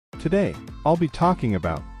Today, I'll be talking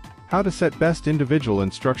about how to set best individual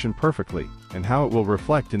instruction perfectly and how it will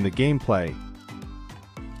reflect in the gameplay.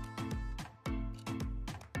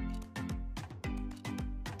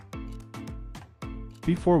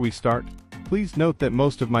 Before we start, please note that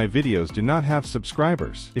most of my videos do not have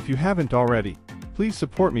subscribers. If you haven't already, please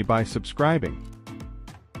support me by subscribing.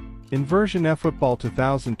 In version efootball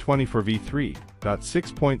 2024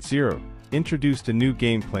 v3.6.0, introduced a new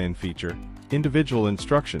game plan feature, individual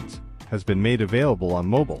instructions, has been made available on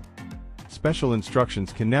mobile. Special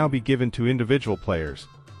instructions can now be given to individual players,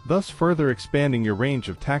 thus further expanding your range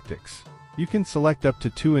of tactics. You can select up to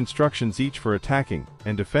 2 instructions each for attacking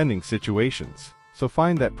and defending situations, so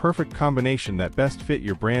find that perfect combination that best fit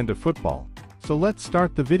your brand of football. So let's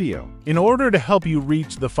start the video. In order to help you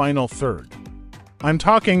reach the final third, I'm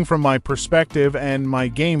talking from my perspective and my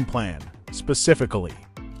game plan, specifically.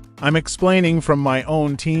 I'm explaining from my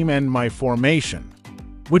own team and my formation,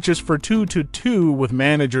 which is for 2-2 with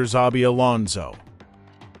manager Xabi Alonso.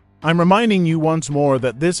 I'm reminding you once more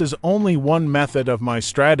that this is only one method of my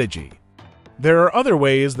strategy. There are other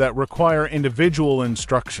ways that require individual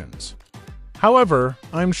instructions. However,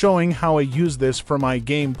 I'm showing how I use this for my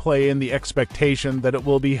gameplay in the expectation that it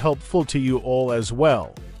will be helpful to you all as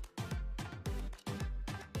well.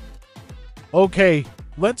 Okay,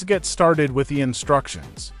 let's get started with the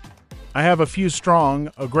instructions. I have a few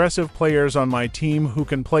strong, aggressive players on my team who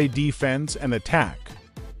can play defense and attack.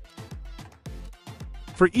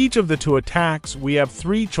 For each of the 2 attacks, we have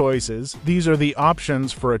 3 choices. These are the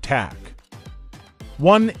options for attack.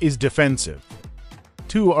 1 is defensive,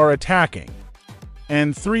 2 are attacking,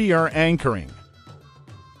 and 3 are anchoring.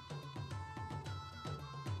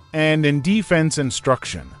 And in defense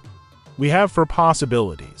instruction, we have for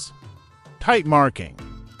possibilities: tight marking,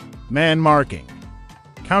 man marking,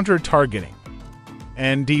 counter-targeting,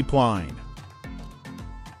 and deep line.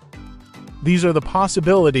 These are the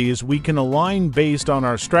possibilities we can align based on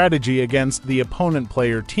our strategy against the opponent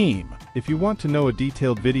player team. If you want to know a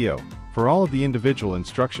detailed video for all of the individual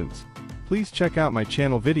instructions, please check out my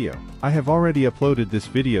channel video. I have already uploaded this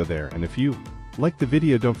video there, and if you like the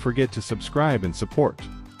video, don't forget to subscribe and support.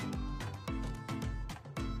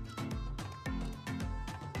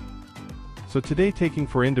 So today, taking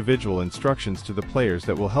for individual instructions to the players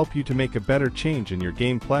that will help you to make a better change in your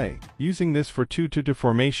gameplay. Using this for 2-2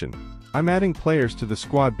 formation, I'm adding players to the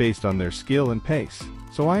squad based on their skill and pace.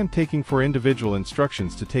 So I am taking for individual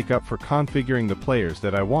instructions to take up for configuring the players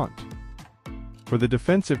that I want. For the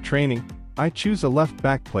defensive training, I choose a left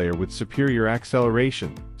back player with superior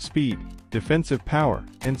acceleration, speed, defensive power,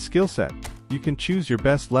 and skill set. You can choose your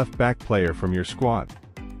best left back player from your squad.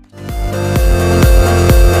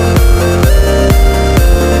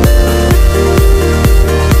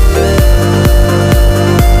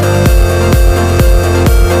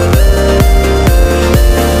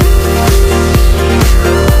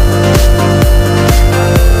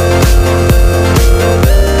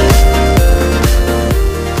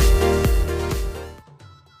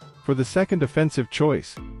 For the second offensive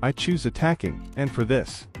choice, I choose attacking, and for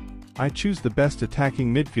this, I choose the best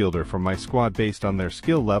attacking midfielder from my squad based on their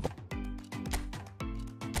skill level.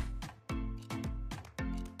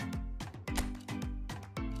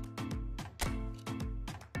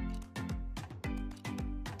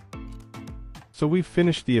 So we've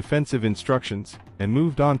finished the offensive instructions and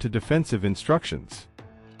moved on to defensive instructions.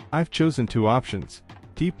 I've chosen 2 options,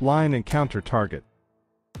 deep line and counter target.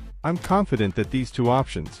 I'm confident that these 2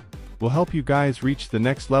 options will help you guys reach the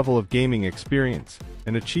next level of gaming experience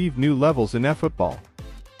and achieve new levels in efootball.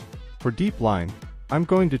 For deep line, I'm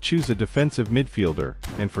going to choose a defensive midfielder,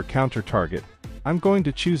 and for counter target, I'm going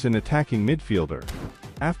to choose an attacking midfielder.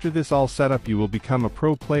 After this all set up, you will become a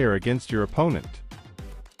pro player against your opponent.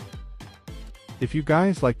 If you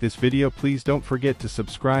guys like this video, please don't forget to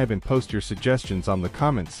subscribe and post your suggestions on the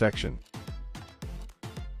comments section.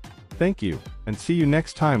 Thank you, and see you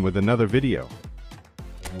next time with another video.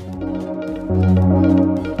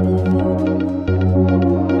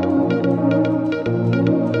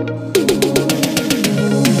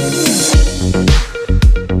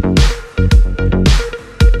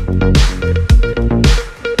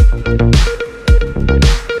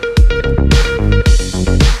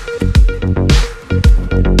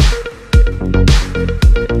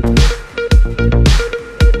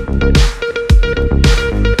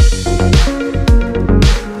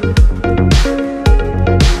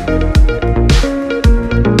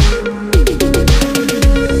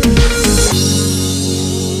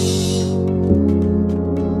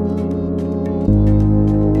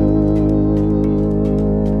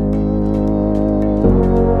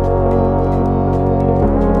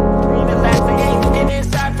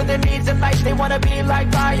 wanna be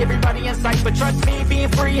liked by everybody in sight, but trust me, being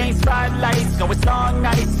free ain't spotlights. No, it's long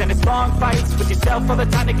nights and it's long fights with yourself all the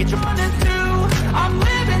time to get your fun and do. I'm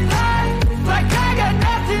living